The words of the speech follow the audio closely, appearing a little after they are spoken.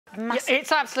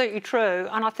It's absolutely true,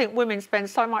 and I think women spend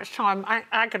so much time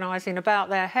agonising about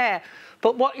their hair.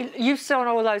 But what you saw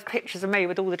all those pictures of me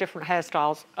with all the different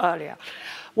hairstyles earlier.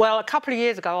 Well, a couple of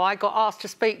years ago, I got asked to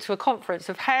speak to a conference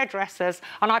of hairdressers,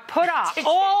 and I put up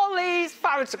all these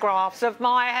photographs of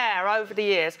my hair over the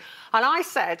years, and I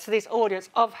said to this audience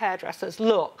of hairdressers,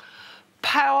 look,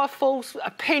 powerful,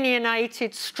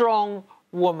 opinionated, strong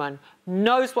woman,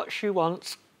 knows what she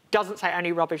wants, doesn't say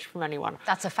any rubbish from anyone.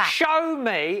 That's a fact. Show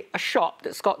me a shop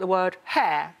that's got the word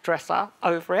hairdresser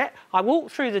over it. I walk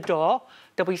through the door,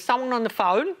 there'll be someone on the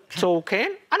phone talking,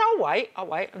 and I'll wait,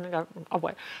 and then I'll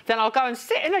wait. Then I'll go and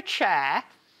sit in a chair.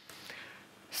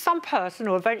 Some person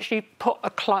will eventually put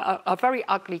a very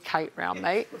ugly cape round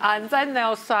me, and then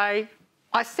they'll say,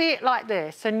 I see it like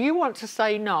this, and you want to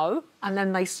say no, and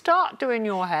then they start doing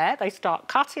your hair, they start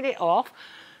cutting it off,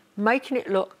 making it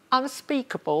look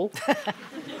unspeakable,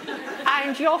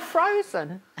 and you're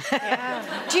frozen.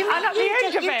 Yeah. Do you mean and at the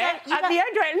end of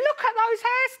it, look at those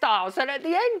hairstyles, and at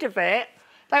the end of it,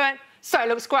 they went, so it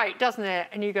looks great, doesn't it?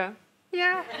 And you go,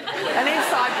 yeah. And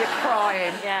inside you're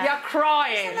crying. Yeah. You're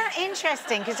crying. Isn't that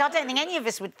interesting? Because I don't think any of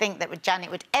us would think that Janet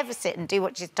would ever sit and do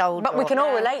what she's told. But we can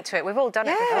all relate to it. We've all done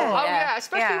it before. Oh, yeah,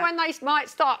 especially when they might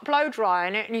start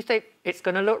blow-drying it and you think, it's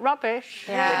going to look rubbish.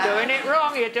 Yeah. You're doing it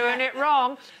wrong, you're doing it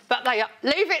wrong. But they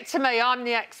leave it to me, I'm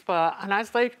the expert. And as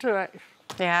they do it...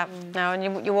 Yeah, no, and you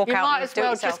walk out and You might as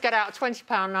well just get out a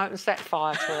 £20 note and set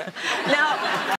fire to it. Now...